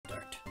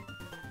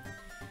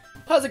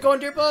How's it going,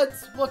 dear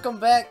buds? Welcome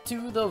back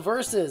to the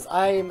Versus.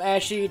 I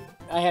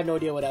have no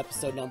idea what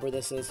episode number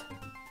this is.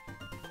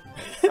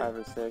 5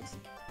 or 6.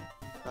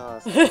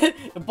 Oh,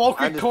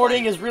 bulk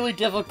recording is really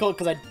difficult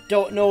because I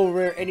don't know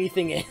where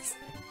anything is.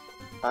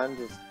 I'm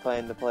just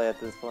playing to play at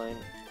this point.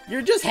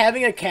 You're just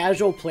having a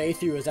casual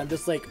playthrough as I'm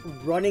just like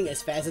running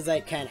as fast as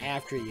I can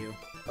after you.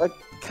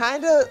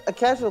 Kinda a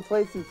casual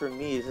playthrough for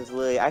me is just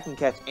literally I can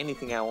catch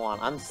anything I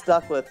want. I'm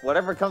stuck with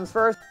whatever comes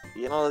first.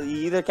 You know, you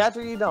either catch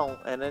or you don't,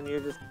 and then you're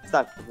just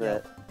stuck with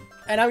it.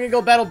 And I'm gonna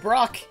go battle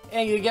Brock,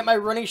 and you get my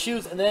running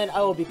shoes, and then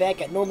I will be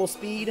back at normal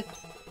speed.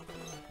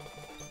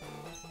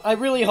 I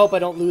really hope I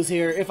don't lose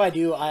here. If I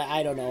do,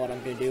 I don't know what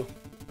I'm gonna do.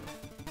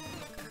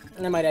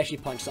 And I might actually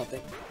punch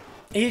something.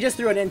 He just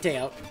threw an Entei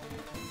out.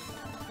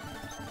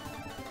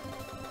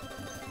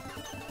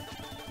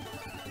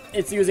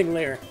 It's using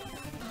Leer.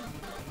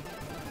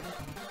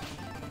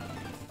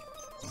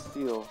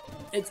 Steel.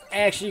 It's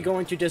actually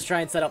going to just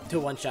try and set up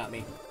to one-shot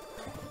me.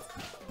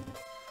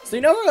 So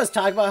you know where I was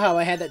talking about how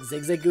I had that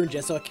Zigzagoon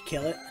just so I could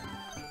kill it?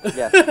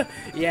 Yeah.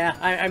 Yeah,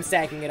 I'm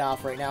sacking it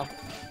off right now.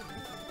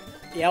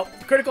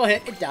 Yep, critical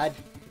hit, it died.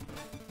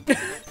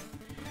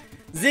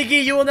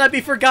 Ziggy, you will not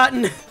be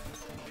forgotten!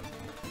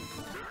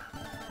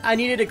 I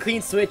needed a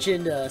clean switch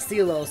in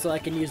CeeLo so I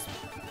can use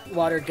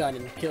water gun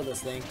and kill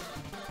this thing.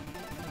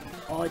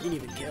 Oh, I didn't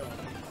even kill him.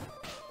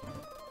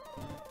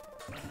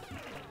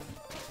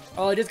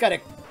 Oh, I just got a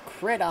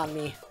crit on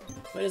me,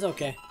 but it's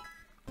okay.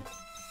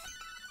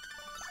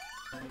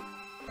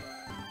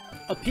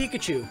 A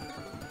Pikachu.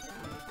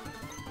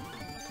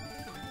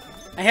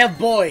 I have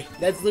boy.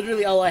 That's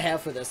literally all I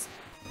have for this.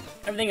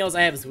 Everything else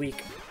I have is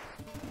weak.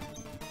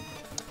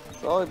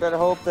 So we better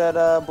hope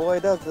that boy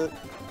does it.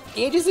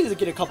 He just needs to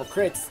get a couple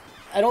crits.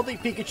 I don't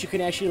think Pikachu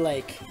can actually,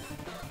 like,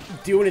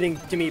 do anything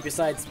to me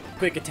besides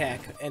quick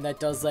attack, and that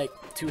does, like,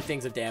 2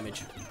 things of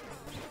damage.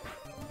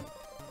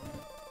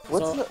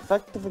 What's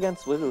effective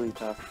against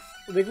Wigglytuff?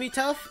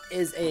 Wigglytuff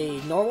is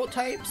a normal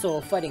type, so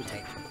a fighting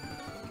type.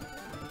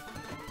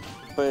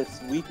 But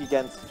it's weak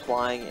against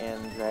flying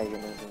and dragon,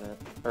 isn't it?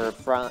 Or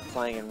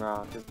flying and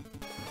rock.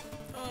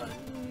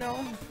 No.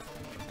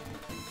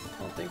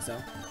 I don't think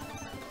so.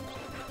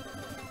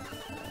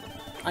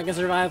 I can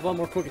survive one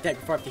more quick attack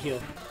before I have to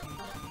heal.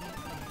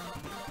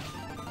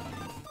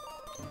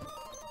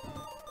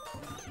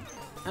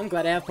 I'm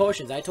glad I have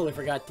potions. I totally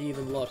forgot to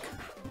even look.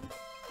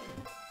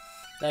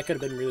 That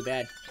could have been really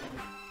bad.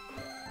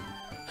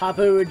 Hop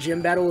into a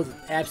gym battle with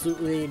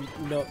absolutely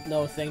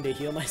no thing to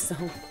heal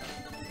myself.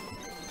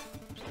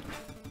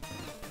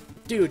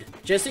 Dude,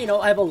 just so you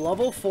know, I have a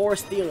level 4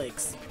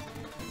 Steelix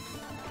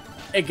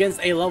against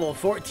a level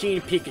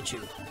 14 Pikachu.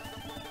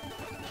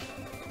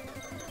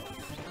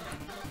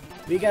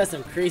 We got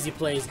some crazy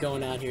plays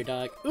going on here,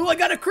 dog. Ooh, I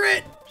got a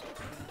crit!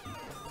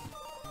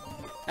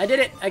 I did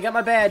it! I got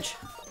my badge.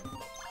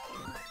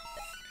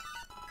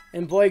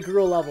 And boy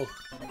grew a level.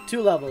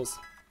 2 levels.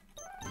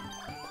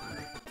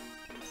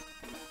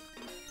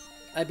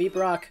 I beat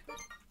Brock.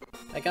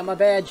 I got my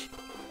badge.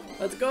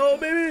 Let's go,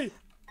 baby!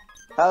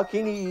 How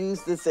can you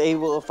use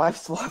disable if I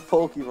swap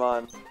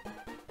Pokemon?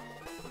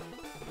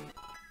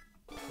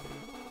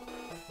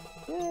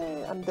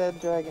 Yay,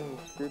 Undead Dragon.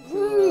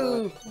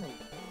 Woo!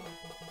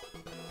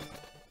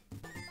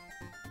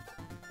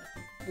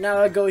 Now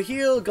I go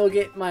heal, go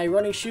get my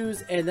running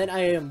shoes, and then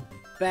I am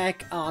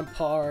back on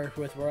par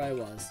with where I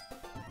was.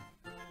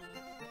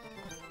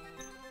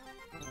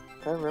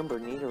 I remember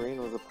Nidorine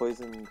was a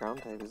poison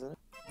ground type, isn't it?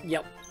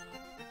 Yep.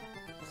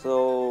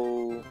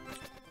 So...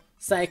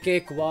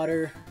 Psychic,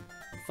 water,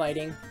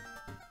 fighting.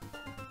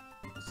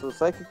 So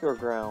psychic or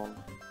ground?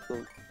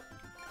 So...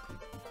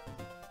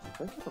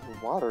 Psychic or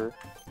water?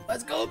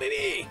 Let's go,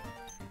 baby!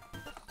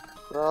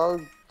 So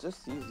I'll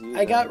just use you.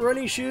 I got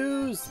running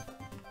shoes!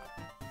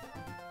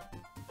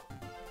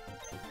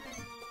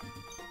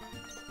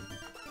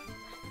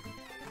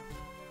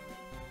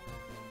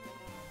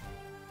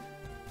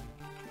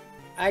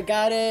 I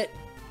got it!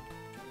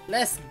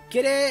 Let's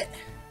get it!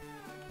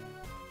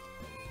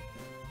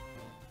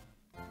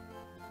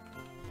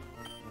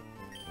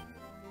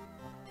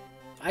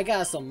 I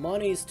got some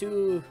monies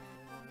too.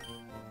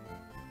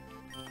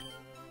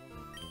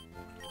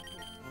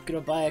 Gonna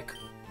buy a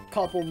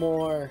couple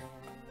more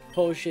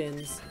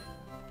potions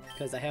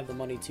because I have the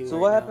money too. So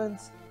what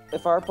happens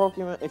if your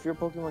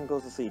Pokemon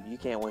goes to sleep? You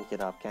can't wake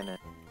it up, can it?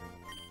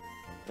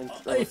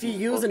 If you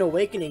use an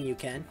awakening, you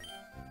can.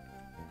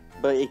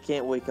 But it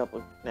can't wake up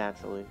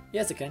naturally.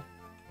 Yes, it can.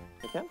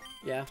 It can?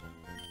 Yeah.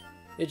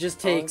 It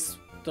just takes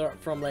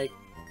from like,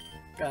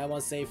 I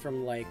want to say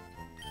from like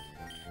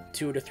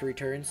 2 to 3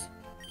 turns.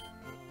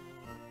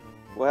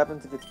 What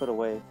happens if it's put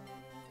away?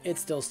 It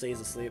still stays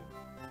asleep.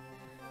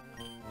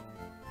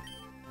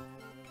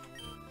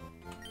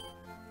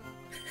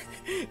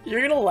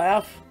 You're gonna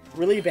laugh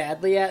really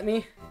badly at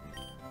me.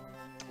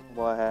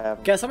 What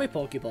happened? Guess how many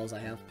Pokeballs I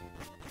have?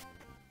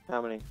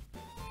 How many?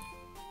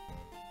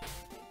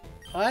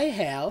 I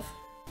have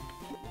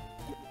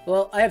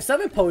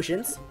 7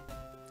 potions,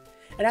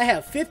 and I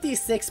have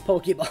 56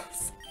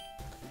 Pokeballs.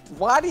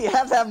 Why do you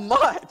have that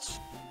much?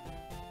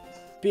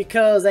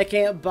 Because I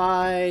can't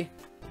buy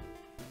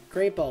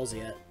Great Balls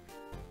yet.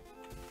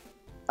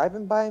 I've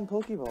been buying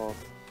Pokeballs.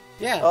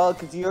 Yeah. Oh,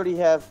 because you already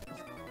have...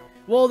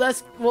 Well,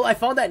 I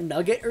found that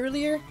nugget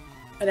earlier,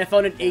 and I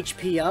found an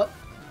HP up.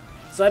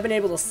 So I've been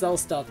able to sell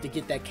stuff to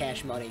get that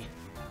cash money.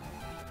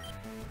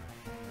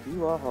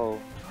 You a hoe.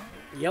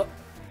 Yep.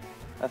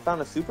 I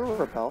found a Super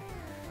Repel.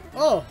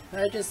 Oh,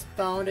 I just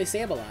found a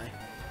Sableye.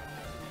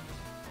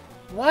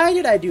 Why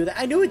did I do that?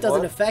 I knew it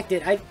doesn't affect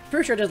it. I'm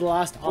pretty sure I just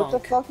lost Ankh. What the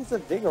fuck is a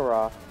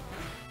Vigoroth?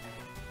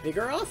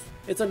 Vigoroth?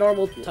 It's a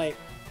normal type.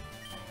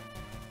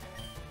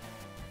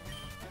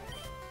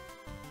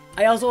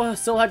 I also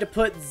still have to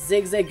put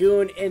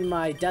Zigzagoon in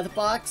my death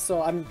box,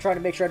 so I'm trying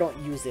to make sure I don't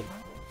use him.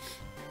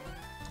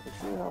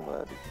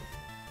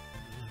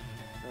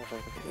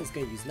 He's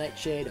gonna use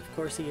Nightshade, of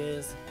course he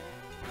is.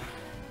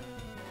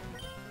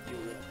 You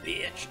little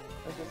bitch.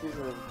 I'm just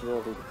using his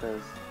ability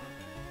because...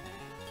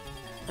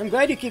 I'm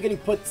glad you keep getting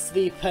put to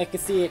sleep. I can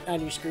see it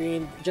on your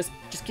screen. Just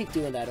keep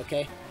doing that,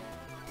 okay?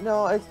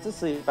 No, it's to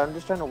sleep. I'm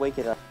just trying to wake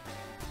it up.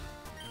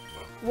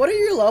 What are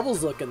your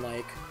levels looking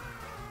like?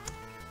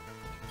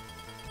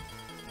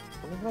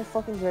 When is my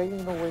fucking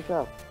dragon gonna wake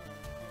up?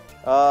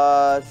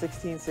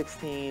 16,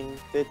 16,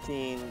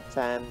 15,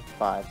 10,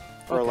 5.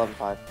 Or Okay. 11,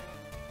 5.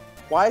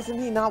 Why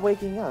isn't he not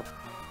waking up?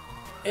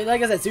 And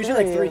like I said, it's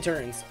usually like 3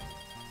 turns.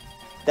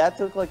 That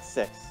took like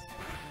 6.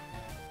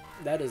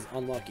 That is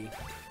unlucky.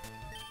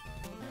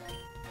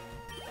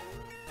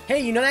 Hey,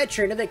 you know that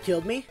trainer that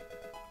killed me?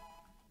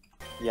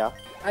 Yeah.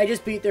 I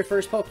just beat their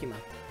first Pokemon.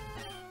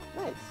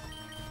 Nice.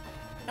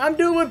 I'm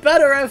doing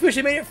better. I wish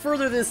I made it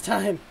further this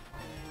time.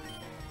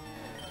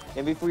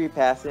 And before you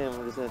pass him,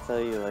 I'm just gonna tell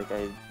you, like,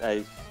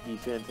 you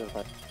shouldn't have,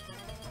 like...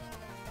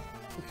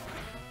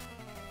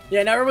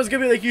 Yeah, now everyone's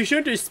gonna be like, you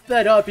shouldn't have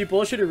sped up. You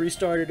both should have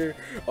restarted her.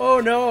 Oh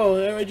no,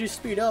 why would you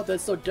speed up?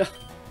 That's so dumb.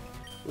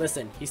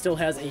 Listen, he still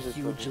has a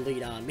huge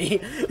lead on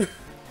me.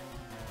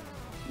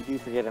 You do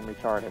forget I'm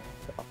retarded,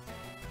 so...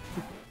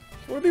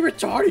 I want to be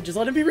retarded. Just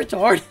let him be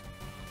retarded.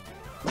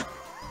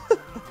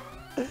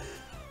 You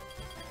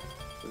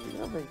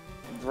gotta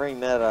bring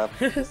that up.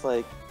 It's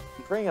like,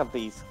 you bring up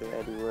basically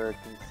everywhere.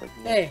 It's like,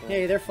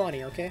 Hey, they're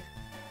funny, okay?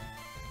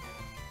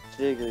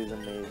 Jiggly's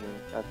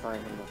amazing. I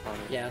find him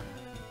funny. Yeah.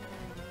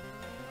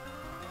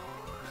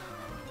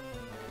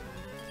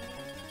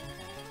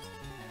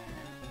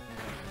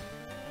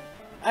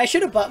 I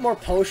should have bought more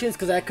potions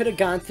because I could have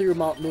gone through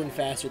Mount Moon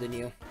faster than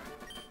you.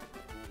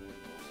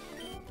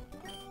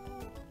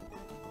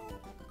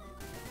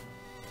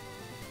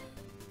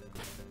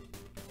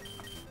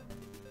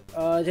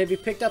 Have you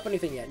picked up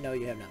anything yet? No,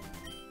 you have not.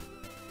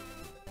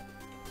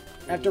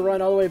 I have to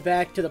run all the way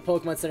back to the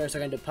Pokemon Center so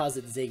I can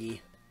deposit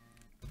Ziggy.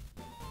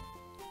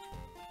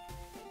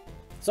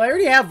 So I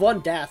already have 1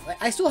 death.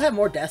 I still have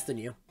more deaths than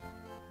you.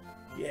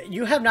 Yeah,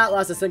 you have not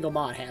lost a single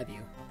mod, have you?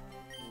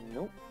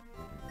 Nope.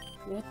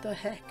 What the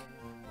heck?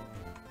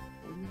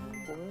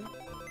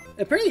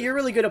 Apparently you're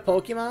really good at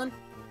Pokemon,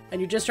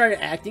 and you just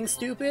started acting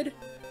stupid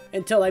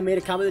until I made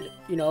a comment that,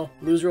 you know,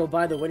 loser will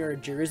buy the winner a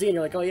jersey, and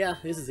you're like, oh yeah,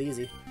 this is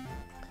easy.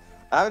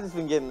 I've just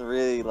been getting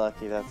really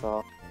lucky, that's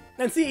all.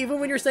 And see, even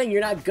when you're saying you're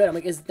not good, I'm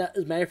like, it's not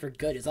a matter for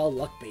good. It's all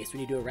luck-based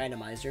when you do a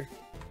randomizer.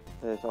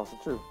 That's also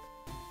true.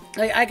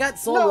 I got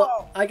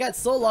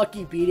so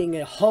lucky beating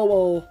a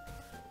Ho-Oh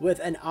with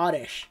an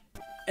Oddish,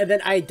 and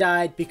then I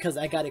died because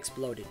I got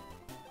exploded.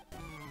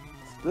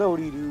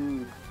 Explodey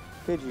dude.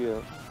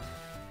 Pidgeot.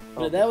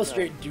 Oh, that was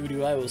straight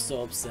doo-doo. I was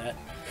so upset.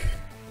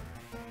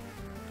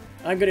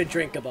 I'm gonna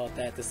drink about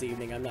that this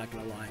evening, I'm not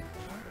gonna lie.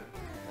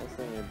 I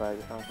still need to buy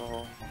the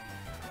alcohol.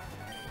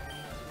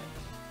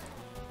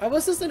 I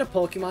was just in a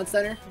Pokemon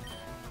Center.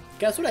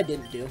 Guess what I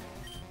didn't do?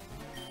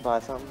 Buy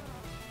something?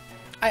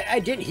 I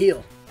didn't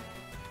heal.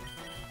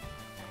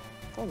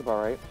 Sounds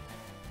about right.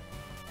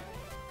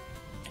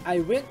 I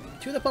went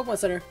to the Pokemon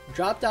Center,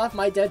 dropped off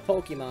my dead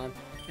Pokemon,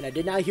 and I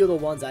did not heal the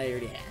ones I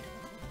already had.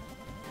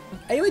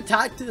 I even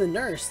talked to the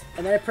nurse,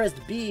 and then I pressed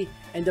B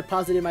and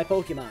deposited my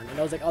Pokemon, and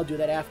I was like, I'll do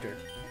that after.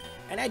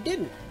 And I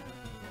didn't.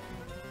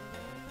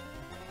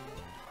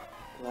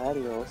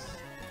 Gladios.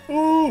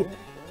 Ooh!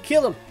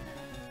 Kill him!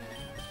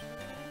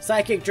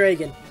 Psychic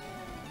Dragon.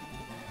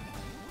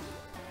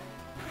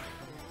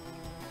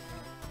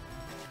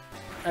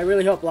 I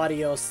really hope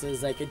Latios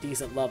is like a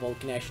decent level,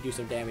 can actually do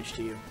some damage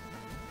to you.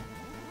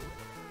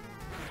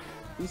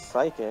 He's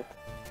psychic.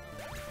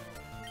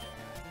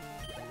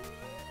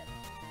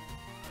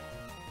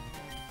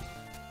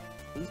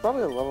 He's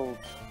probably a level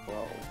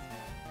 12.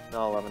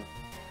 No, 11.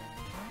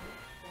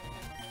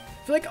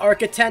 I feel like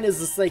Arcanine is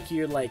just like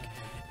your like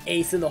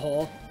ace in the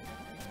hole.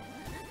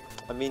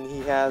 I mean,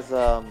 he has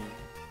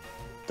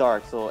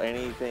dark, so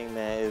anything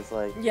that is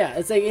like... Yeah,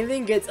 it's like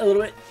anything gets a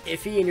little bit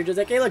iffy and you're just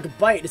like, hey look,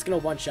 bite, it's gonna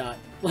one-shot.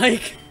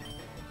 Like...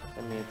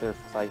 I mean, if they're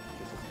psychic,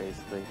 it's just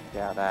basically,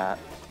 yeah, that.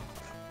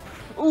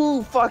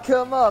 Ooh, fuck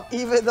him up,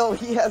 even though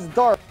he has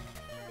dark.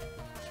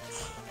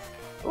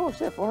 Oh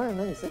shit,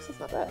 496, that's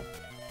not bad.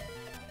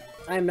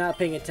 I'm not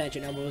paying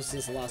attention, I almost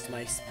just lost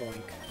my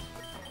spoink.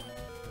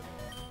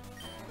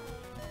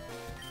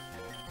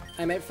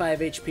 I'm at 5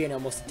 HP and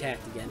almost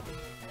attacked again.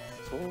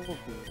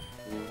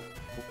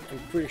 I'm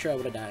pretty sure I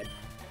would have died.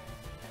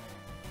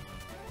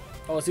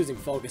 I was using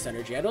focus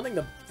energy. I don't think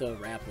the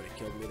wrap would have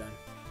killed me then.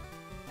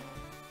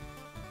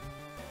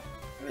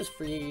 I was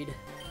freed.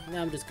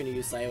 Now I'm just gonna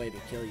use Psywave to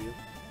kill you.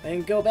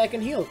 And go back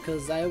and heal,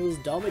 because I was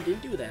dumb and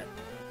didn't do that.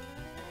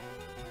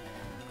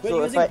 Quit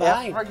so using if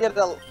I ever get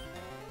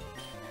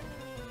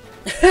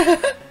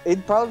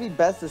it'd probably be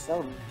best to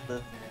sell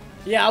them.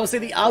 Yeah, I would say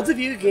the odds of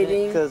you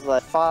getting because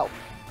like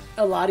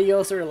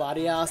Eladios or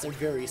Eladios are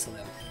very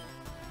slim.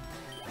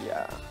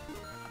 Yeah.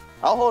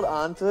 I'll hold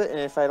on to it, and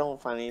if I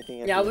don't find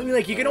anything... Yeah, I mean,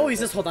 like, you can always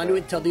just hold on to it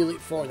until the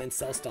Elite Four and then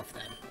sell stuff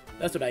then.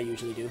 That's what I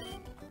usually do.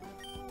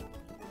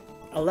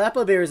 A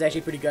Lapo Bear is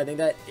actually pretty good. I think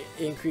that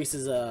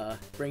increases,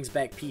 brings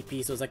back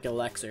PP, so it's like an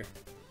elixir.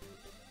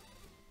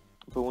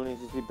 But wouldn't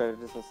it just be better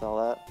just to sell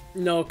that?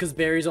 No, because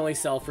berries only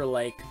sell for,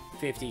 like,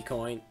 50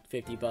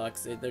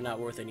 bucks. They're not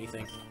worth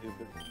anything.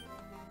 Stupid.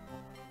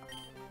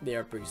 They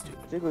are pretty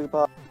stupid.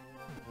 Jigglypuff.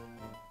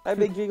 Hi,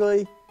 Big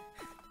Jiggly.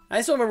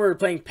 I still remember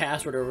playing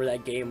Password over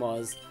that game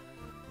was.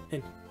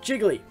 And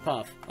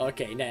Jigglypuff.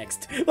 Okay,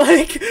 next.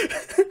 Like...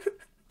 it's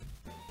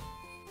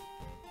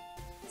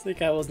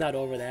like I was not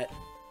over that.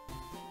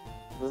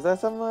 Was that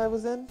something I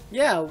was in?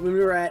 Yeah, when we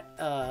were at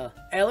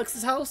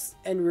Alex's house,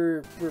 and we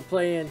were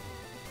playing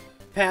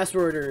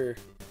Password or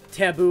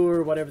Taboo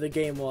or whatever the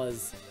game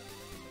was.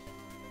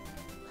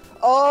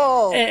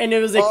 Oh! And it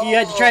was like you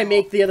had to try and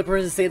make the other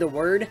person say the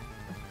word,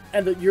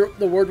 and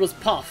the word was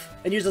Puff.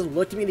 And you just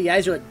looked at me in the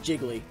eyes, you're like,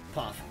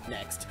 Jigglypuff,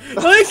 next.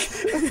 Like...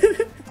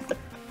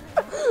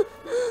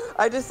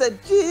 I just said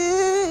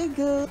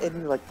Jiggle,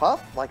 and you're like,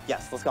 Puff? I'm like,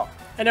 yes, let's go.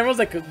 And everyone's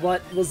like,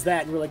 what was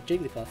that? And we're like,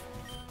 Jigglypuff.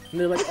 And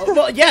they're like, oh,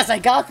 well, yes, I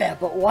got that,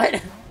 but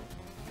what?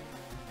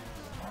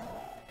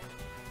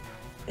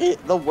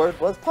 The word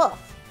was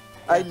Puff.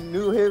 Yeah. I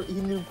knew him, he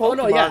knew Pokemon. Oh,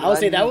 no, yeah, I would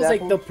say that was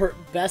like the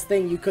best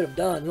thing you could have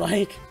done,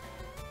 like...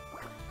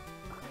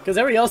 Because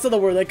everybody else in the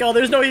world, like, oh,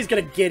 there's no way he's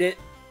gonna get it.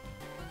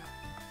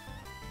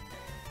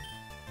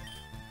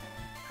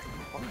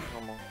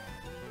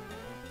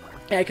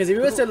 Yeah, because if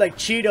you would have said, like,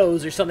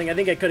 Cheetos or something, I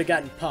think I could have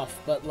gotten Puff.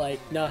 But, like,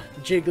 nah,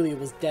 Jiggly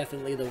was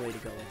definitely the way to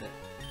go with it.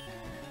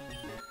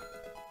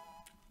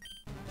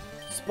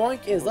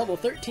 Spoink is level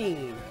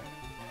 13.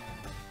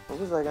 What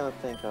was I gonna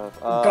think of?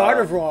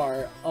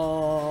 Gardevoir.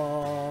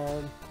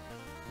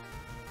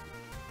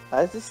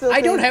 I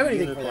don't have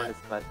anything for that.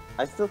 But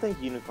I still think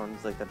Unicorn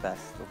is, like, the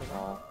best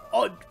overall.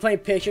 Oh, playing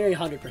Pictionary,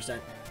 100%.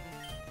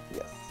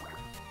 Yes.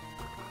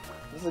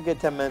 This is a good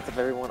 10 minutes of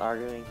everyone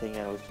arguing,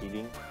 thinking I was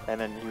cheating, and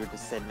then you were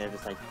just sitting there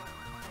just like...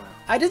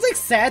 I just like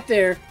sat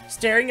there,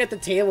 staring at the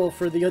table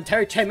for the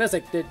entire 10 minutes,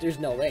 like, there's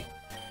no way.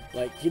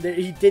 Like, he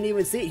didn't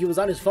even see it, he was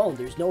on his phone,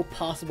 there's no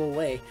possible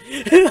way.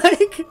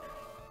 Like...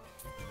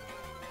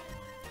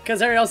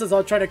 Because everyone else is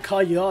all trying to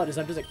call you out,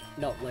 so I'm just like,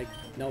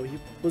 no, he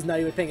was not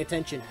even paying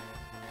attention.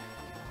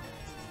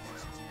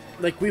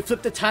 Like, we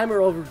flipped the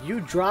timer over, you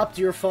dropped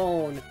your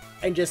phone,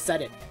 and just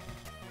said it.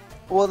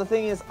 Well, the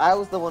thing is, I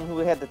was the one who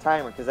had the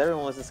timer, because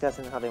everyone was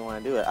discussing how they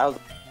want to do it. I was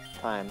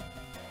time.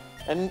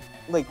 And,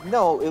 like,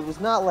 no, it was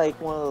not like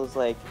one of those,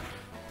 like,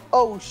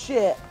 oh,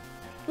 shit.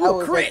 Ooh, I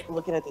was crit. like,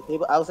 looking at the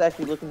table. I was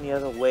actually looking the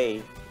other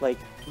way. Like,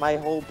 my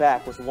whole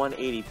back was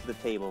 180 to the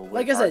table.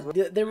 Like I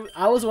said,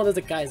 I was one of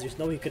the guys, there's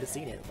no way you could have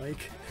seen it,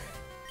 like...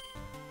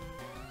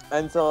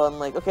 And so I'm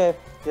like, okay,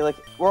 they're like,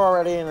 we're all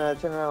ready, and I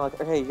turn around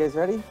like, okay, you guys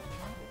ready?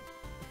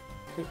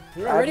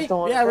 You're ready?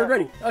 Yeah, we're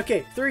ready.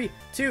 Okay, 3,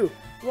 2,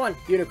 1,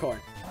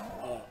 unicorn.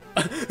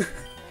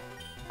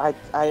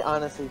 I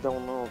honestly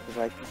don't know, because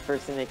like the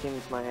first thing that came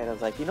into my head, I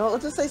was like, you know,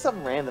 let's just say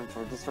something random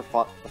for the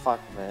fuck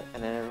of it,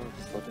 and then everyone's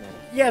just looking at it.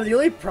 Yeah, the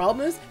only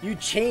problem is you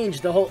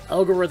changed the whole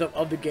algorithm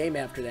of the game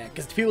after that,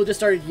 because people just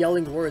started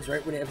yelling words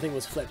right when everything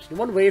was flipped. There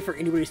wasn't way for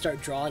anybody to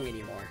start drawing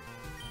anymore.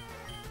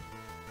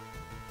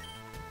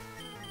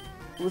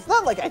 It was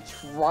not like I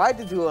tried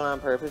to do it on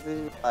purpose.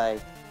 It was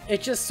like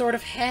it just sort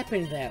of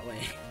happened that way.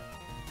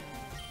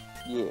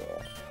 Yeah.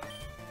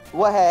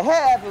 What had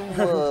happened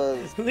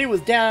was... he was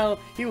down,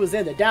 he was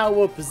in the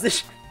downward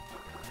position.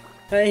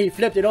 And he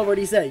flipped it over and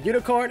he said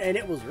unicorn, and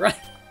it was right.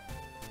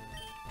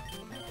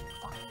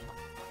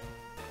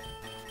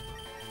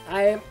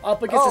 I am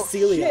up against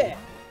Cecilia. Shit.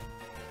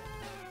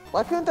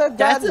 Why couldn't I have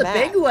That's gotten a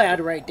big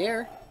lad right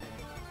there.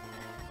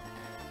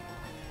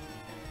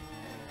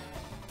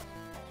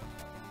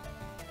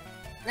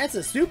 That's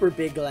a super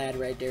big lad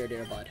right there,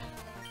 bud.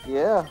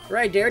 Yeah.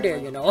 Right there,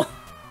 you know.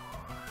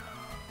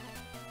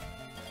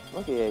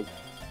 Lucky egg.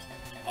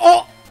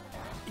 Oh!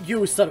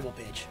 You son of a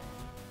bitch.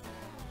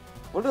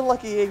 What do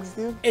lucky eggs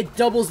do? It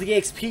doubles the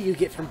XP you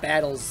get from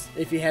battles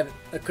if you have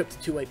equipped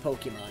a two-way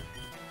Pokemon.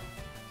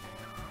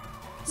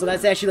 So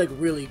that's actually, like,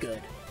 really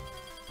good.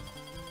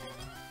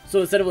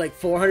 So instead of, like,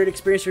 400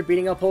 experience for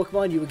beating up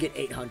Pokemon, you would get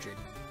 800.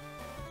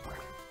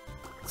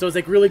 So it's,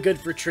 like, really good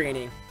for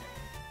training.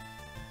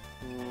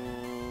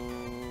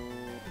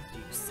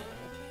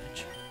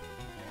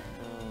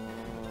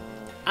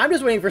 I'm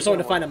just waiting for someone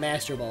to find a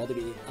Master Ball, to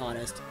be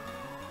honest.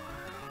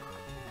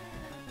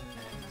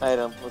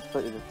 Item. Let's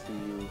put it to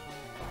you.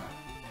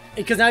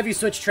 Because now if you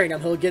switch train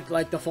him, he'll get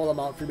like the full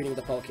amount for beating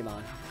the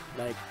Pokemon.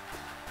 Like,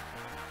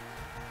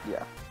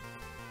 yeah.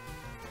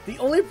 the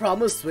only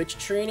problem with switch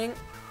training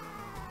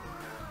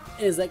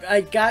is like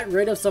I got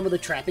rid of some of the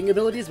trapping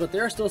abilities, but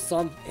there are still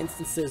some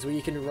instances where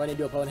you can run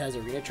into a opponent that has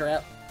arena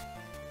trap.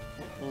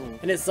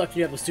 And it sucks when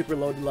you have a super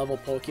low level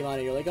Pokemon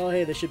and you're like, oh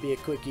hey, this should be a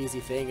quick, easy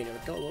thing, and you're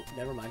like, oh, well,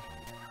 never mind.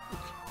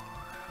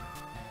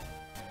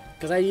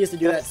 Because I used to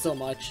do that so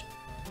much.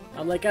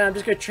 I'm like, I'm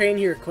just gonna train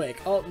here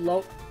quick. Oh,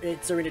 nope,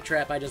 it's arena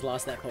trap, I just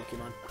lost that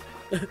Pokemon.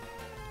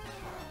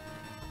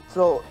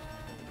 So,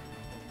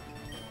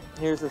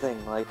 here's the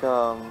thing, like,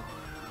 oh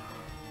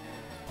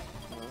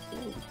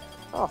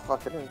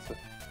fuck, I didn't.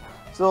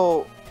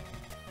 So,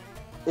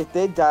 if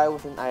they die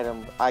with an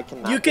item, I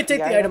cannot. You can take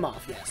the item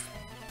off, yes.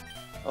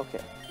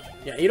 Okay.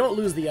 Yeah, you don't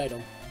lose the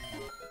item.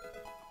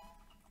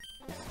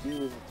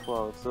 Speed is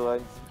 12,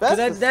 so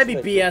that'd be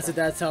BS if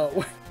that's how it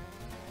works.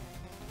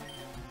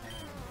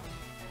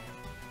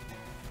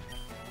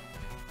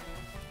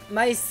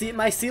 My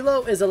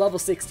CeeLo is a level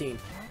 16.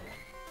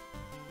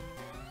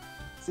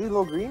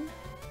 CeeLo Green?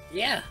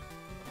 Yeah.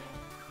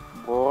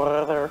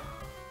 Brother.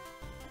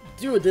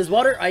 Dude, this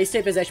water ice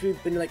type has actually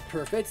been like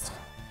perfect.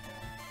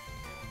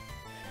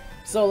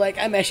 So like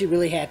I'm actually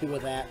really happy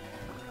with that.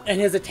 And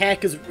his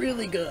attack is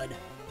really good.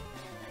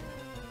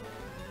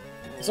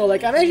 So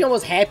like I'm actually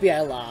almost happy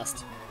I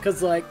lost.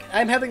 Cause like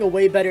I'm having a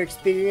way better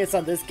experience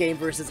on this game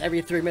versus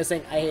every 3 minutes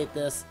saying, I hate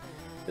this.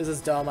 This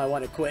is dumb, I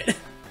want to quit.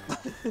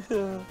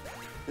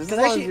 As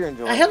long as you're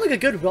enjoying. I had like a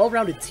good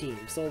well-rounded team,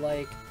 so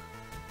like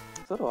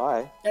so do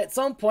I. At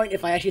some point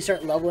if I actually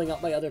start leveling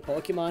up my other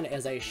Pokemon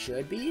as I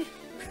should be,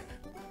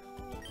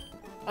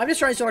 I'm just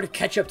trying to sort of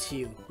catch up to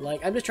you.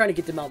 Like I'm just trying to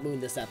get to Mount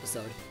Moon this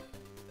episode.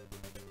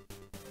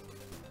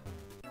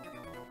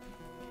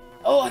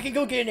 Oh, I can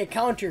go get an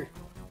encounter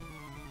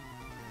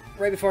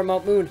right before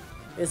Mount Moon.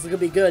 This is gonna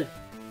be good.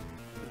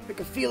 I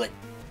can feel it.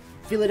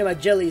 Feel it in my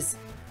jellies.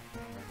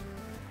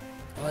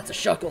 Oh, it's a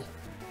Shuckle.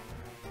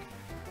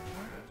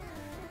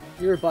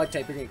 You're a bug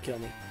type, you're gonna kill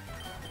me.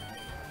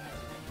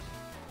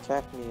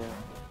 Cacnea.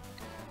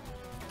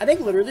 I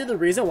think literally the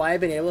reason why I've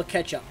been able to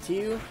catch up to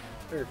you,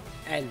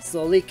 and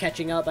slowly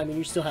catching up, I mean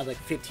you still have like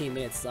 15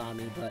 minutes on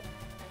me, but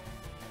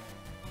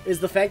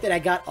is the fact that I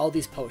got all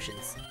these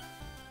potions.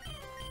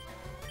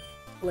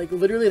 Like,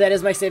 literally, that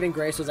is my saving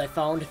grace, was I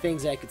found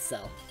things that I could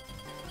sell.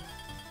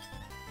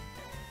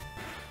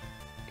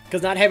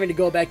 Because not having to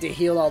go back to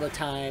heal all the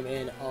time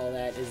and all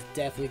that is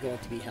definitely going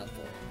to be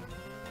helpful.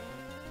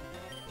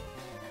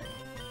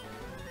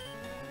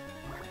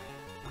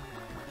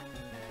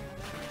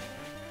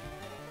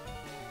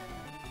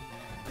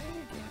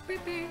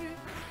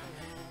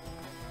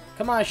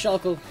 Come on,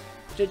 Shulkle.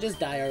 Just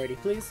die already,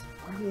 please.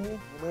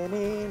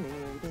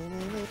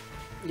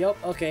 Yup,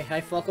 okay,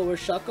 I fuckle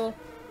with Shuckle.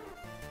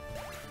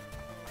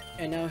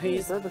 And now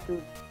he's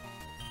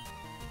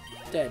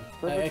dead.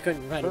 I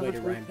couldn't find a way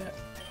to rhyme that.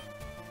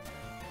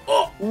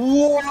 Oh!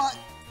 What?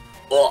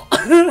 Oh!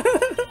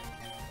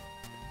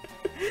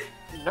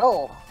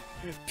 No!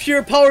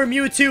 Pure Power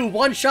Mewtwo!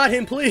 One-shot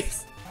him,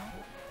 please!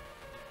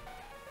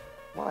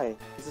 Why?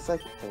 He's a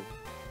psychic type.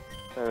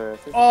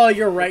 Oh,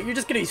 you're right. You're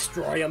just gonna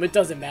destroy him. It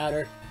doesn't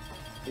matter.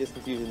 He has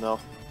confusion, though.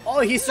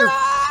 Oh, he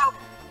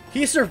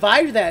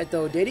survived that,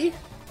 though, did he?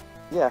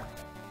 Yeah.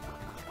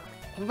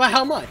 By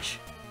how much?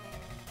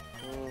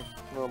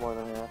 A little more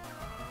than that.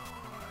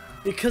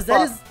 Because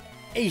that is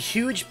a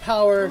huge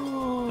power.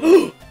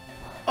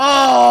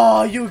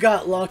 Oh, you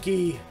got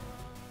lucky.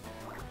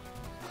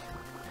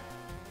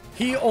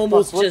 He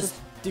almost just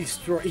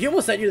destroyed. He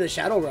almost sent you to the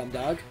Shadow Realm,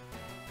 dog.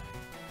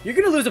 You're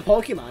gonna lose a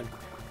Pokemon.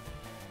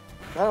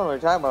 I don't know what you're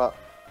talking about.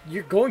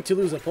 You're going to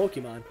lose a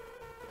Pokemon.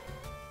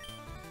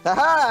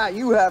 Haha!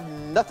 You have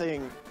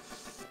nothing.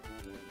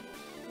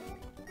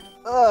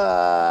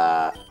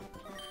 I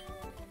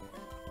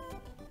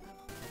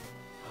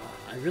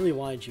really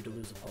wanted you to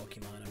lose a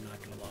Pokemon, I'm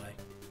not gonna lie.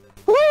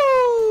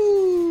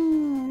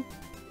 Woo!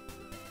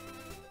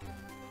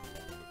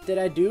 Did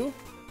I do?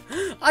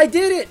 I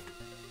did it!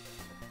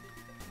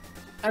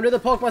 I'm to the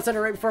Pokemon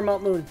Center right before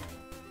Mount Moon.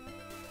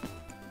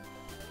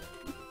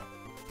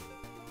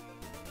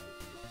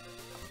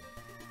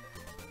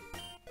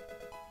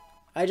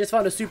 I just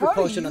found a super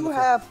potion on the floor.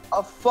 You have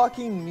a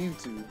fucking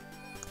Mewtwo.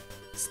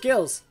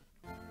 Skills.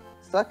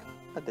 Suck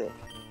a dick.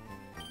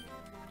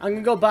 I'm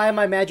gonna go buy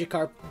my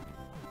Magikarp.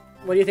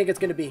 What do you think it's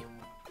gonna be?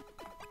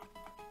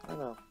 I don't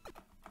know.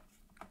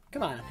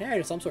 Come on, I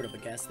had some sort of a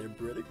guess there,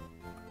 brother.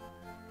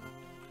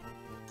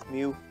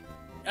 Mew.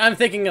 I'm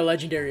thinking a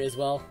legendary as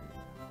well.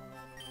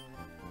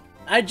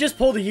 I just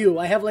pulled a U.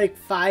 I have like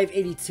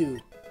 582.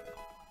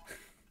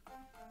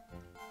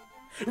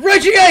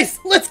 Regice!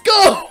 Let's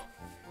go!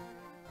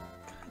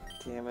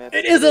 Damn it.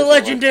 It is a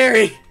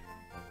legendary!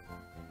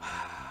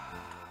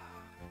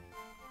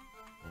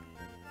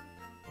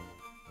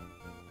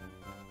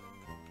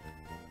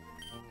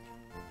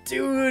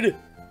 Dude!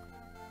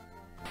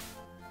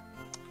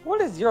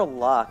 What is your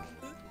luck?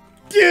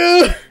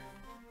 Dude!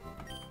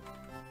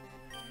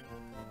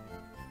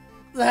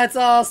 That's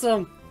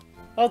awesome.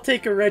 I'll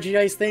take a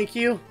Regice, thank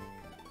you.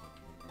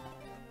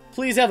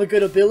 Please have a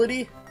good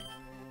ability.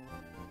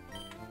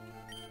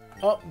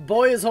 Oh,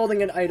 boy is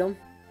holding an item.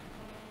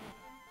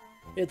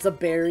 It's a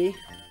berry.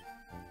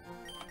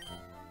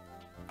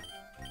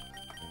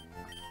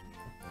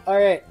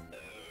 Alright.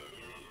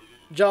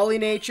 Jolly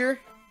nature.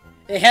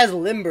 It has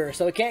limber,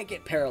 so it can't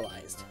get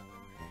paralyzed.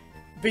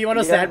 But you want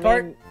to know the sad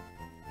part?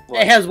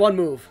 It has one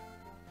move.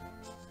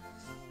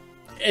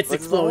 It's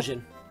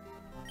explosion.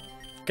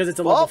 Because it's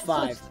a level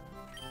 5.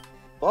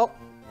 Well,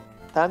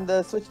 time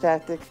to switch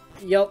tactic.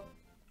 Yep.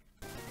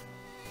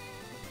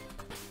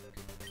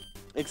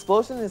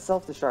 Explosion is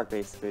self-destruct,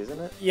 basically, isn't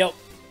it? Yep.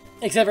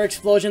 Except for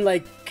explosion,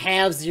 like,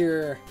 halves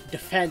your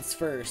defense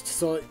first,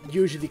 so it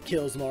usually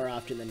kills more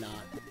often than not.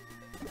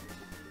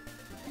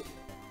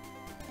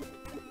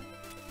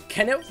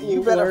 Can it so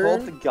you better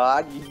hope to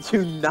God you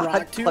do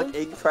not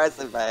fucking press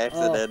it by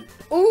accident.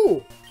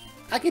 Ooh!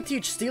 I can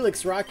teach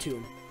Steelix Rock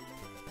Tomb.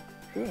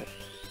 Good.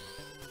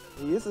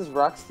 He uses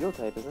Rock Steel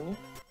type, isn't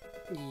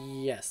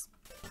he? Yes.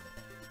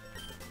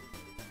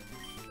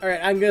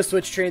 Alright, I'm gonna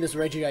switch train this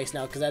Regice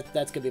now, because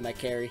that's gonna be my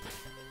carry.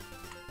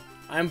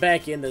 I'm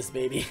back in this,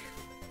 baby.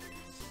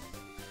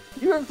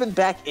 You haven't been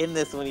back in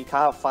this when you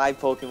caught 5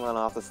 Pokemon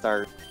off the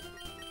start.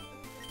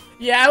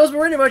 Yeah, I was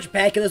pretty much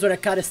back in this when I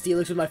caught a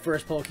Steelix with my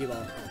first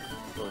Pokemon.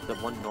 Oh, the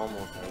one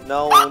normal thing.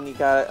 No, when you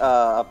got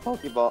a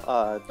Pokeball.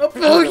 A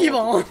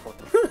Pokeball!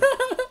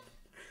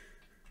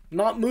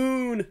 Not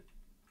Moon!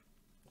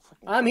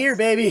 I'm here,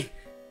 baby!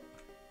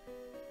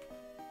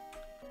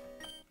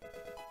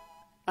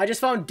 I just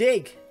found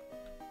Dig.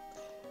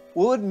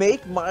 What would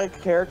make my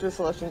character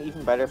selection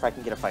even better if I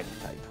can get a fighting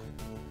type?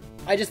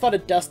 I just found a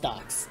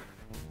Dustox.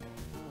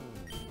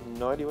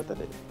 No idea what that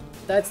is.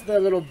 That's the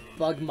little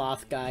bug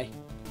moth guy.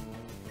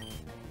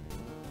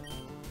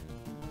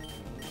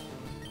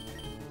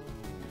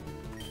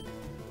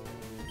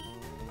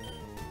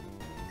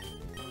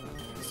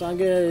 So I'm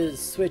gonna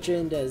switch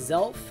into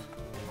Zelf.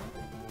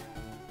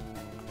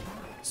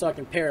 So I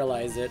can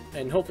paralyze it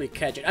and hopefully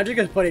catch it. I'm just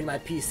gonna put it in my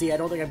PC. I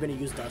don't think I'm gonna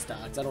use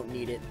Dustox. I don't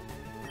need it.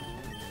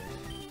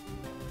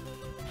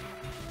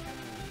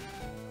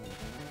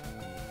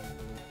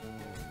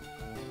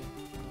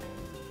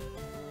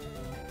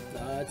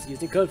 It's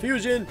using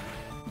confusion.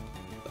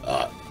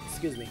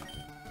 Excuse me.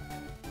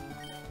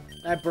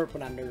 I burp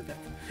when I'm nervous.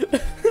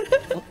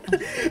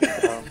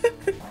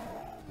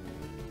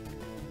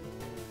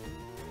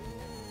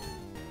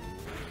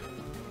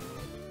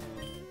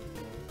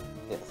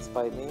 Yes,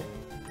 fight me.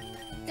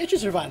 It's a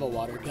survival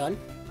water gun.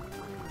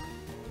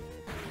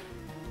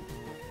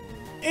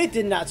 It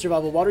did not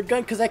survive a water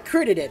gun because I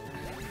critted it.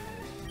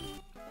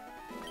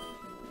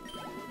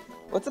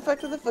 What's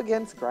effective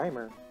against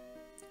Grimer?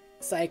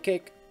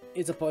 Psychic.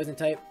 It's a poison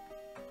type.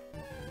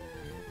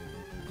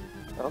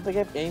 I don't think I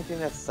have anything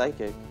that's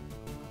psychic.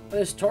 Oh,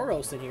 there's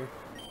Tauros in here.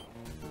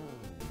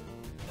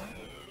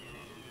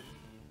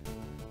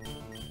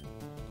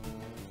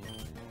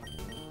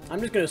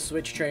 I'm just gonna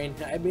switch train.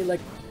 I mean, like,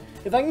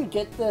 if I can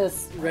get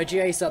this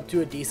Regice up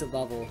to a decent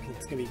level,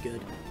 it's gonna be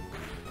good.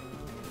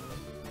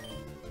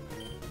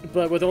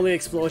 But with only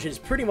explosion, it's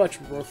pretty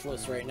much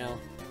worthless right now.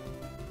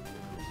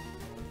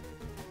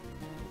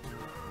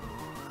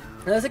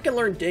 Unless it can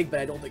learn Dig,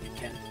 but I don't think it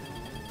can.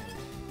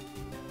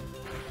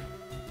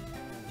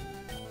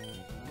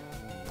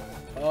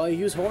 Oh,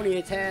 use Horny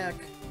Attack.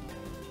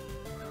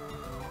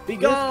 Be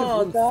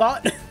gone,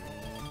 thought.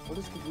 What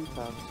is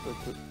Kabuto?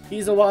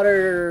 He's a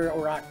water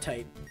or rock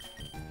type.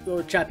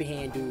 Little choppy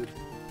hand dude.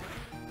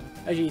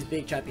 Actually, he's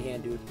big choppy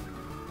hand dude.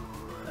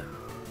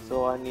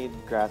 So I need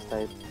grass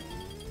type.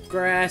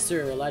 Grass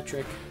or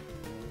electric?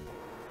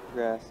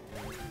 Grass.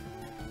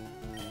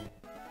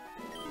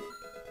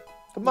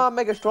 Come on,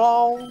 Mega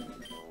Strong!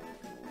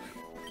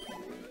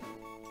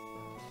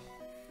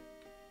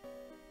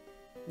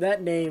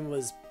 That name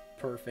was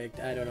perfect.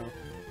 I don't know.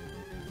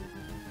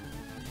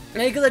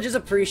 Maybe because I just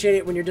appreciate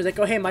it when you're just like,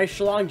 oh hey, my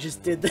Schlong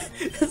just did this.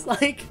 It's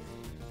like...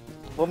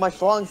 Well, my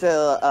Schlong's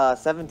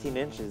 17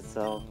 inches,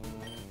 so...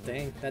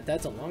 Dang,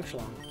 that's a long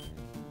Schlong.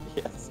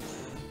 Yes.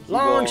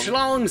 Long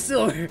Schlong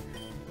Silver!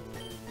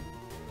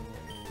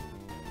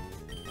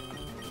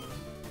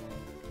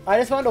 I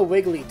just found a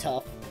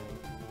Wigglytuff.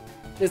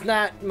 It's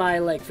not my,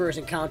 like, first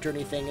encounter or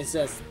anything, it's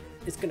just...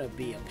 It's gonna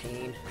be a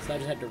pain, so I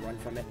just had to run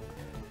from it.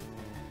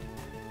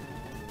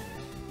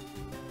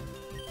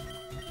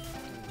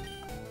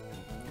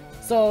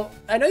 So,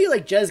 I know you,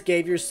 like, just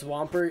gave your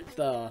Swampert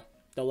the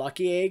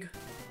lucky egg.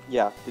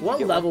 Yeah. What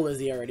level is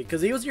he already?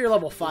 Because he was your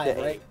level 5,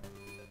 right?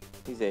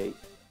 He's 8.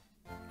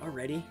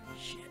 Already?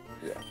 Shit.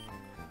 Yeah.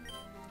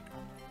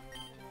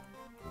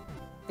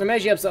 I'm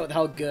actually upset with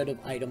how good of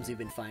items you've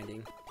been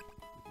finding.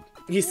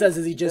 He says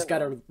as he just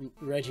got a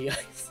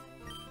Regice.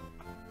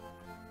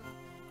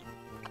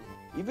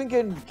 You've been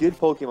getting good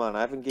Pokemon.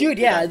 I haven't getting Dude,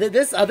 yeah,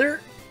 this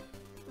other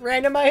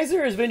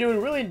randomizer has been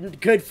doing really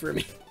good for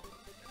me.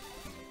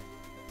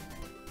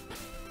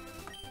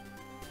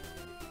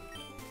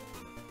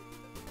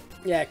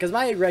 Yeah, because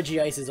my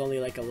Regice is only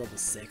like a level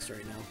 6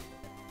 right now.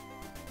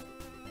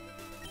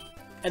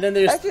 And then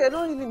there's... Actually, I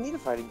don't even need a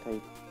fighting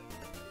type.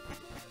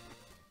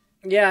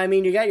 Yeah, I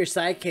mean, you got your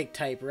sidekick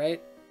type,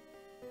 right?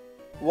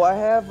 Well, I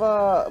have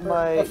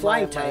a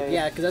flying type,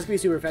 yeah, because that's gonna be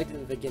super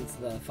effective against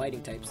the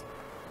fighting types.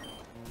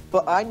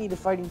 But I need a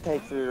fighting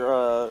type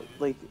for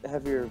like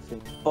heavier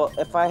things. But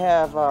if I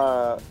have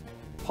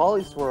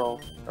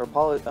Polyswirl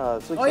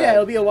or Switch Oh yeah,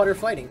 it'll be a water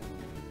fighting.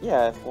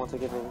 Yeah, once I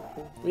get it.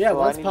 Yeah, so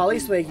once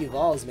Polyswag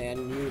evolves,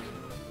 man, you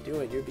do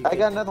it. You'll be. I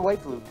got another white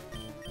flute.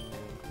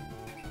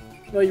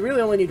 Well, you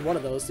really only need one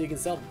of those, so you can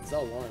sell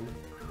one.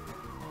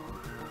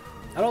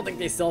 I don't think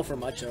they sell for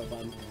much, if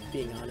I'm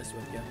being honest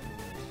with you.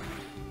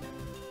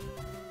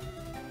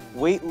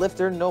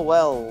 Weightlifter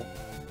Noel.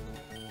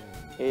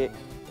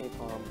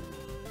 Apom.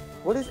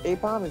 What is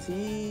Apom? Is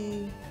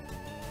he...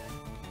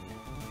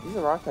 He's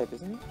a rock type,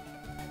 isn't he?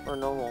 Or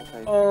normal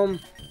type?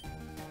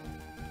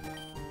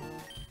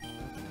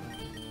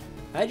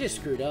 I just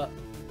screwed up.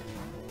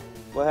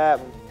 What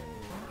happened?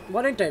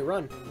 Why didn't I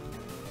run?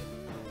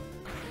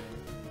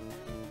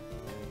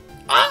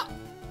 Ah!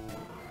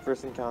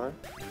 First encounter.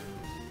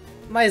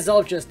 My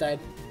Zelf just died.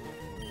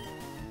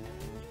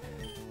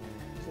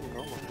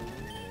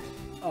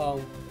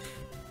 Oh.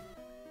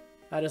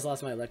 I just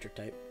lost my electric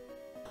type.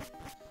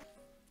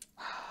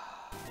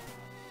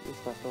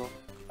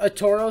 A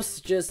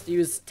Tauros just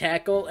used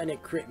tackle and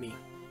it crit me.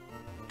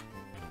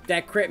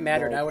 That crit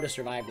mattered, I would have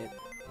survived it.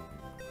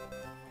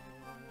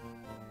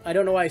 I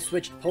don't know why I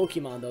switched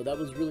Pokemon though, that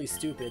was really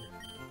stupid.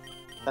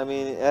 I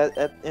mean,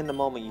 in the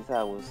moment you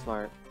thought it was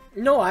smart.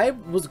 No, I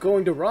was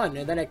going to run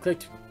and then I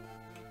clicked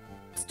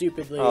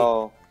stupidly.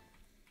 Oh.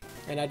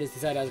 And I just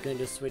decided I was going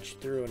to just switch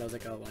through and I was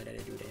like, oh, why did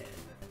I do that?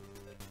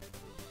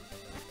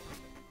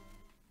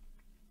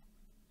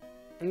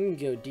 I'm going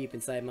to go deep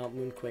inside Mount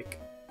Moon quick.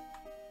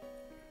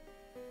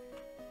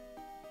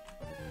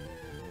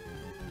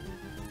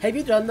 Have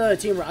you done the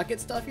Team Rocket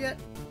stuff yet?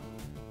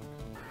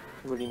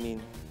 What do you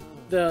mean?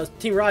 The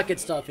Team Rocket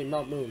stuff in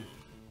Mount Moon.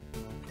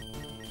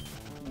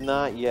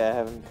 Not yet, I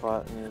haven't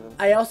fought any of them.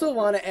 I also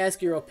want to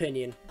ask your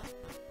opinion.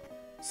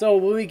 So,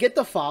 when we get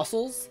the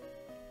fossils,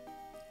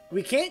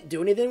 we can't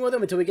do anything with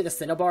them until we get to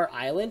Cinnabar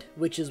Island,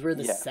 which is where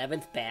the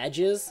 7th badge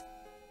is.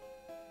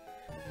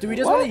 Do we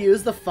just want to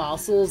use the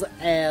fossils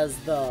as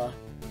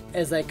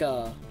like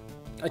a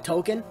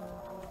token?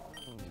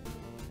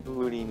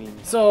 What do you mean?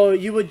 So,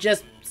 you would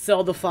just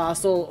sell the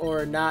fossil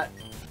or not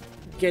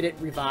get it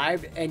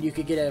revived, and you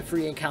could get a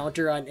free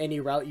encounter on any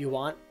route you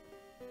want?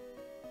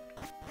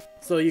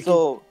 So you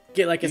can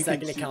get like a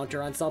second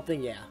encounter on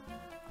something, yeah.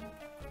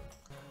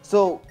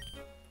 So,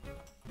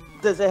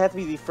 does it have to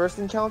be the first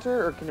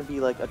encounter, or can it be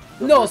like a...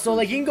 No, so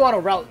like you can go on a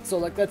route, so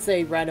like let's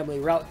say randomly,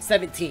 Route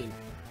 17.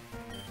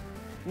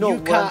 No,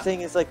 what I'm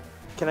saying is like,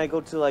 can I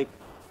go to like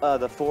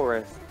the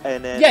forest,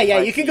 and then... Yeah,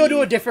 you can go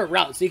to a different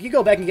route, so you can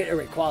go back and get a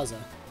Rayquaza,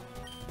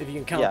 if you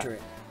encounter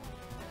it.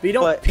 But you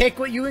don't pick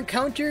what you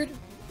encountered,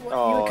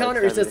 you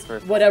encounter, it's just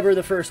whatever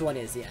the first one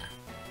is, yeah.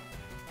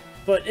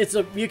 But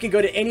you can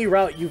go to any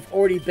route you've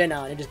already been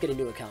on and just get a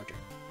new encounter.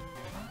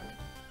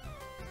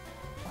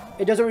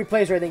 It doesn't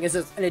replace anything, it's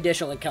just an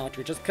additional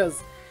encounter, just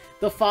because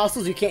the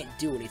fossils you can't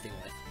do anything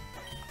with.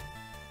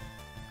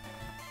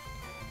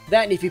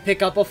 That, and if you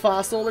pick up a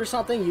fossil or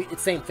something, it's the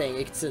same thing,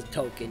 it's a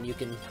token, you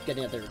can get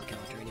another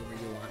encounter anywhere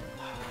you want.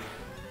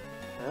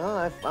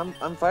 Well,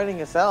 I'm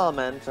fighting a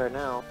Salamence right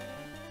now.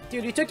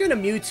 Dude, you took down a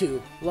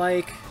Mewtwo,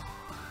 like...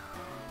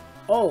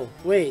 Oh,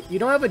 wait, you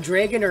don't have a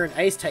Dragon or an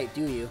Ice type,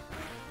 do you?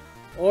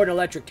 Or an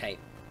Electric type?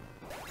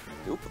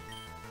 Nope.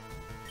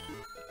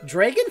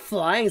 Dragon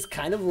flying is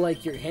kind of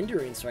like your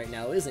hindrance right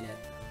now, isn't it?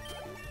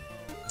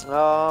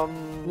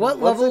 What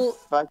level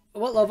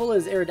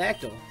is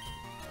Aerodactyl?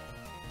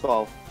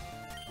 12.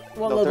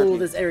 What level will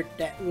the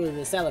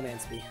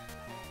Salamence be?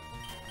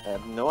 I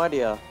have no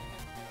idea.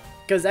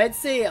 Because I'd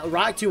say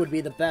Rock 2 would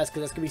be the best,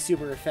 because that's going to be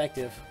super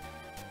effective.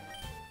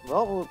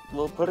 Well,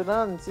 we'll put it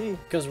on and see.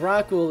 Because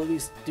Rock will at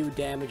least do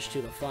damage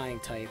to the flying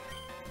type.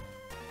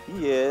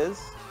 He is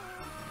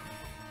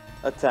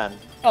a 10.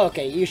 Oh,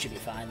 okay, you should be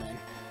fine then.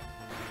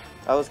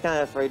 I was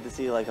kind of afraid to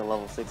see like a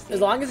level 16.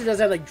 As long as it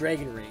doesn't have like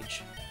Dragon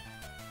Rage.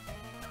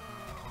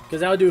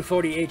 Because that would do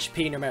 40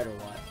 HP no matter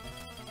what.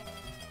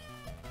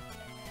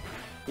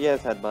 He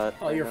has Headbutt.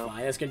 Oh, you're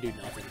fine. That's going to do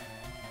nothing.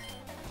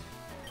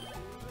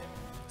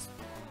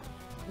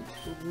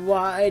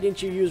 Why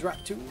didn't you use Rock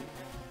 2?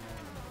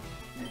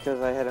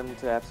 Because I had him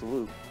to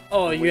Absolute.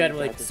 Oh, you had him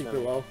like super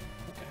low? Okay.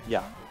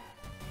 Yeah.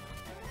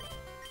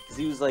 Because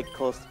he was like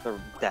close to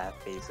death,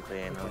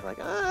 basically, and I was like,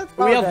 that's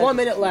we have 1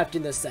 minute left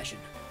in this session.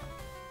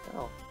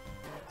 Oh.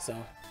 So.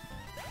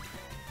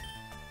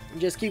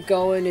 Just keep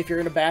going. If you're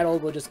in a battle,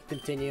 we'll just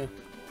continue.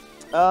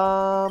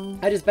 I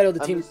just battled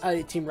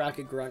the Team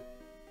Rocket Grunt.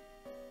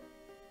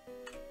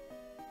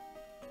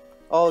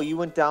 Oh, you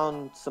went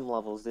down some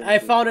levels, didn't you? I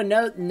found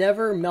a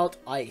Never Melt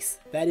Ice.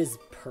 That is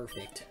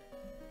perfect.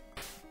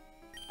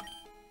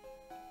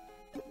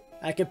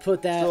 I could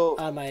put that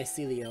on my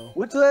Celio.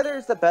 Which ladder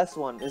is the best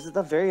one? Is it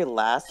the very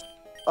last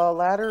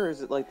ladder, or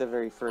is it like the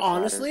very first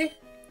Honestly, ladder?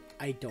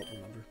 I don't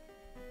remember.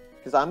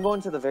 Because I'm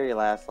going to the very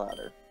last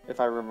ladder. If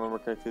I remember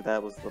correctly,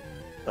 that was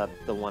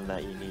the one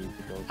that you needed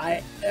to go to.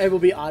 I will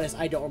be honest,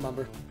 I don't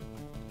remember.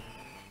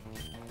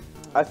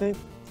 I think,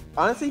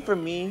 honestly, for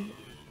me,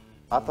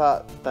 I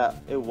thought that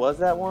it was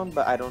that one,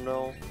 but I don't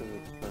know because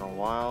it's been a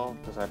while.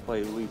 Because I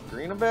played Leaf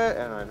Green a bit,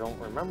 and I don't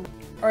remember.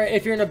 All right,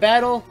 if you're in a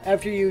battle,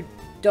 after you're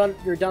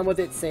done with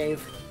it,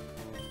 save.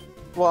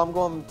 Well, I'm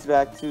going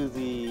back to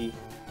the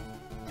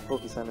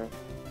Poke Center.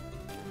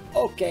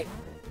 Okay.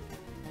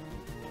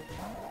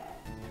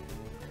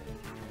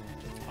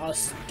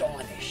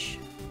 Astonish.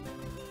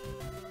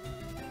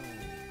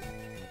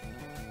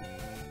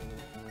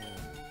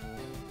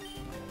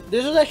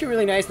 This was actually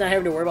really nice, not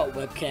having to worry about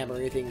webcam or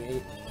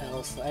anything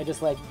else. I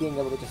just like being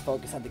able to just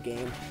focus on the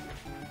game.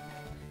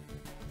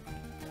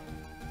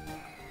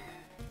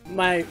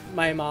 My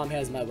mom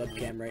has my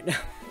webcam right now.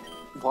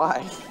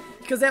 Why?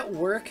 Because at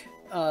work,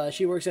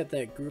 she works at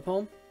the group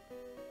home.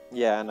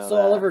 Yeah, I know So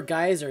that. all of her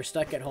guys are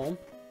stuck at home.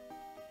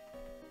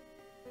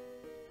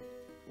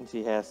 And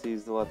she has to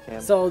use the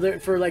webcam. So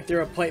for like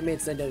their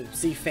appointments and to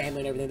see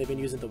family and everything, they've been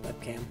using the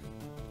webcam.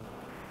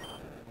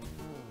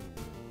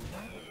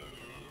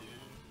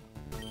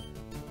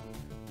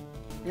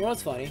 You know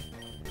what's funny?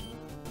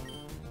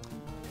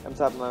 I'm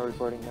stopping my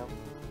recording now.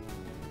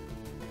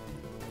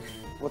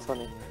 What's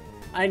funny?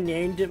 I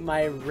named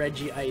my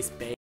Reggie Ice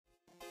Bay.